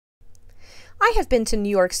I have been to New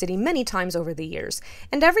York City many times over the years,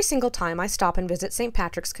 and every single time I stop and visit St.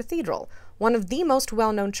 Patrick's Cathedral, one of the most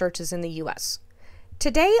well-known churches in the U.S.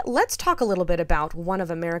 Today, let's talk a little bit about one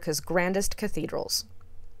of America's grandest cathedrals.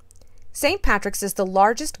 St. Patrick's is the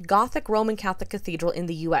largest Gothic Roman Catholic cathedral in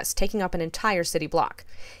the U.S., taking up an entire city block.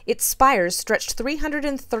 Its spires stretched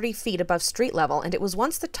 330 feet above street level, and it was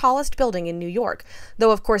once the tallest building in New York,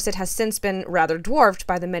 though of course it has since been rather dwarfed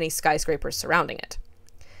by the many skyscrapers surrounding it.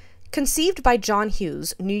 Conceived by John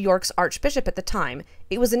Hughes, New York's archbishop at the time,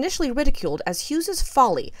 it was initially ridiculed as Hughes's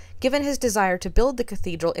folly, given his desire to build the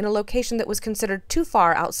cathedral in a location that was considered too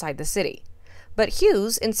far outside the city. But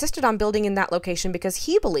Hughes insisted on building in that location because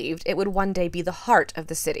he believed it would one day be the heart of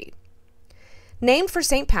the city. Named for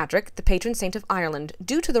St. Patrick, the patron saint of Ireland,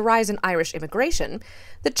 due to the rise in Irish immigration,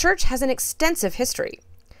 the church has an extensive history.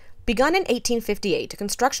 Begun in 1858,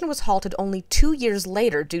 construction was halted only 2 years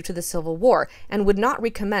later due to the Civil War and would not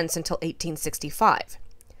recommence until 1865.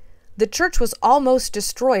 The church was almost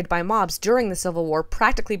destroyed by mobs during the Civil War,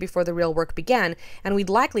 practically before the real work began, and we'd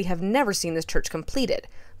likely have never seen this church completed.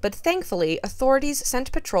 But thankfully, authorities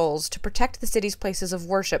sent patrols to protect the city's places of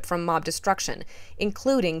worship from mob destruction,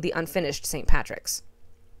 including the unfinished St. Patrick's.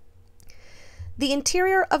 The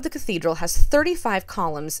interior of the cathedral has 35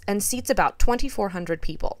 columns and seats about 2,400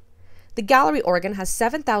 people. The gallery organ has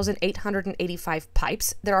 7,885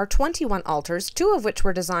 pipes, there are 21 altars, 2 of which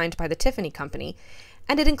were designed by the Tiffany Company,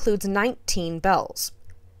 and it includes 19 bells.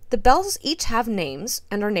 The bells each have names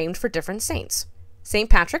and are named for different saints. St.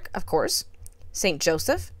 Patrick, of course, St.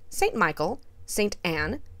 Joseph, St. Michael, St.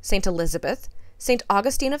 Anne, St. Elizabeth, St.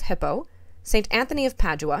 Augustine of Hippo, St. Anthony of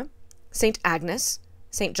Padua, St. Agnes,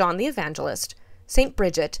 St. John the Evangelist, St.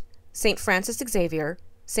 Bridget, St. Francis Xavier,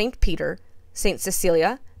 St. Peter, St.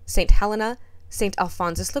 Cecilia, St. Helena, St.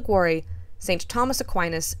 Alphonsus Liguori, St. Thomas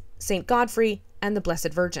Aquinas, St. Godfrey, and the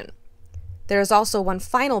Blessed Virgin. There is also one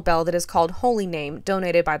final bell that is called Holy Name,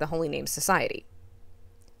 donated by the Holy Name Society.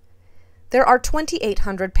 There are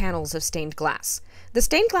 2,800 panels of stained glass. The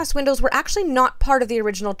stained glass windows were actually not part of the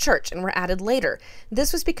original church and were added later.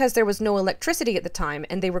 This was because there was no electricity at the time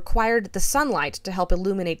and they required the sunlight to help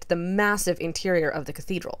illuminate the massive interior of the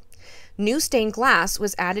cathedral. New stained glass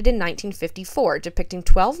was added in 1954, depicting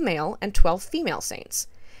 12 male and 12 female saints.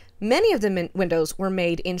 Many of the windows were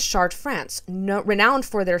made in Chartres, France, renowned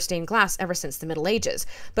for their stained glass ever since the Middle Ages,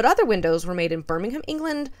 but other windows were made in Birmingham,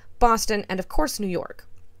 England, Boston, and of course New York.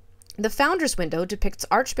 The Founder's window depicts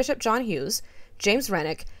Archbishop John Hughes, James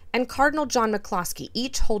Renwick, and Cardinal John McCloskey,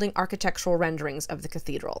 each holding architectural renderings of the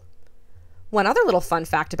cathedral. One other little fun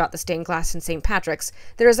fact about the stained glass in St. Patrick's,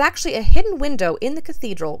 there is actually a hidden window in the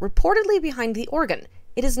cathedral, reportedly behind the organ.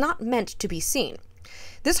 It is not meant to be seen.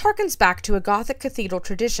 This harkens back to a Gothic cathedral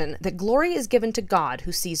tradition that glory is given to God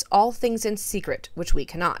who sees all things in secret, which we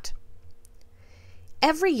cannot.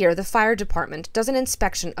 Every year, the fire department does an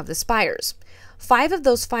inspection of the spires. 5 of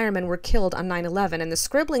those firemen were killed on 9/11, and the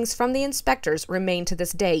scribblings from the inspectors remain to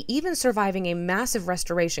this day, even surviving a massive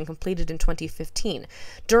restoration completed in 2015,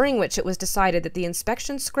 during which it was decided that the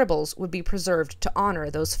inspection scribbles would be preserved to honor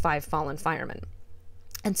those 5 fallen firemen.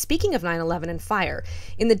 And speaking of 9/11 and fire,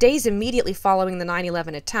 in the days immediately following the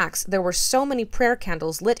 9/11 attacks, there were so many prayer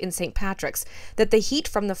candles lit in St. Patrick's that the heat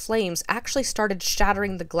from the flames actually started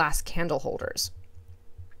shattering the glass candle holders.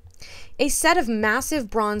 A set of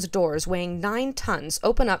massive bronze doors weighing 9 tons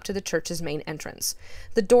open up to the church's main entrance.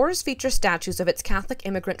 The doors feature statues of its Catholic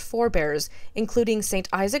immigrant forebears, including St.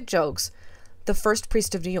 Isaac Jogues, the first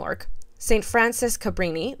priest of New York, St. Frances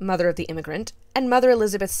Cabrini, mother of the immigrant, and Mother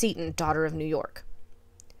Elizabeth Seton, daughter of New York.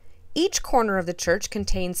 Each corner of the church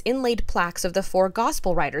contains inlaid plaques of the 4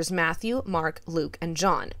 gospel writers Matthew, Mark, Luke, and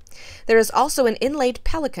John. There is also an inlaid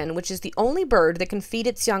pelican, which is the only bird that can feed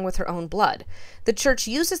its young with her own blood. The church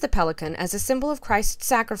uses the pelican as a symbol of Christ's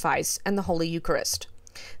sacrifice and the Holy Eucharist.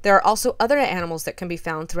 There are also other animals that can be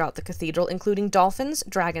found throughout the cathedral, including dolphins,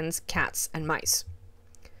 dragons, cats, and mice.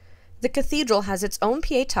 The cathedral has its own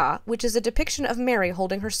Pietà, which is a depiction of Mary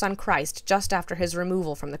holding her son Christ just after his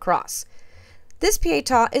removal from the cross. This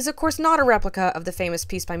Pietà is of course not a replica of the famous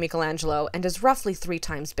piece by Michelangelo and is roughly 3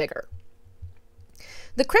 times bigger.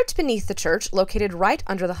 The crypt beneath the church, located right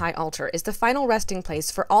under the high altar, is the final resting place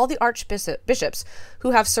for all the archbishops who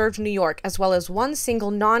have served New York, as well as one single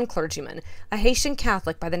non-clergyman, a Haitian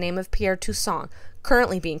Catholic by the name of Pierre Toussaint,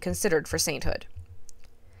 currently being considered for sainthood.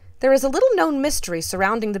 There is a little-known mystery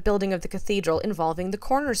surrounding the building of the cathedral involving the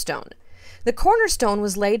cornerstone. The cornerstone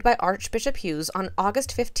was laid by Archbishop Hughes on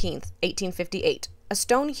August 15, 1858, a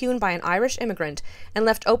stone hewn by an Irish immigrant and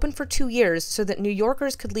left open for 2 years so that New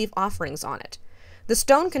Yorkers could leave offerings on it. The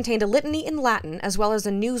stone contained a litany in Latin as well as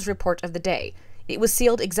a news report of the day. It was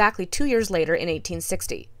sealed exactly 2 years later in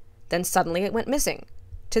 1860. Then suddenly it went missing.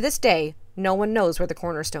 To this day, no one knows where the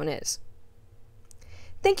cornerstone is.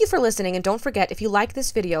 Thank you for listening, and don't forget, if you like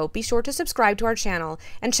this video, be sure to subscribe to our channel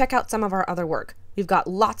and check out some of our other work. We've got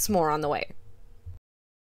lots more on the way.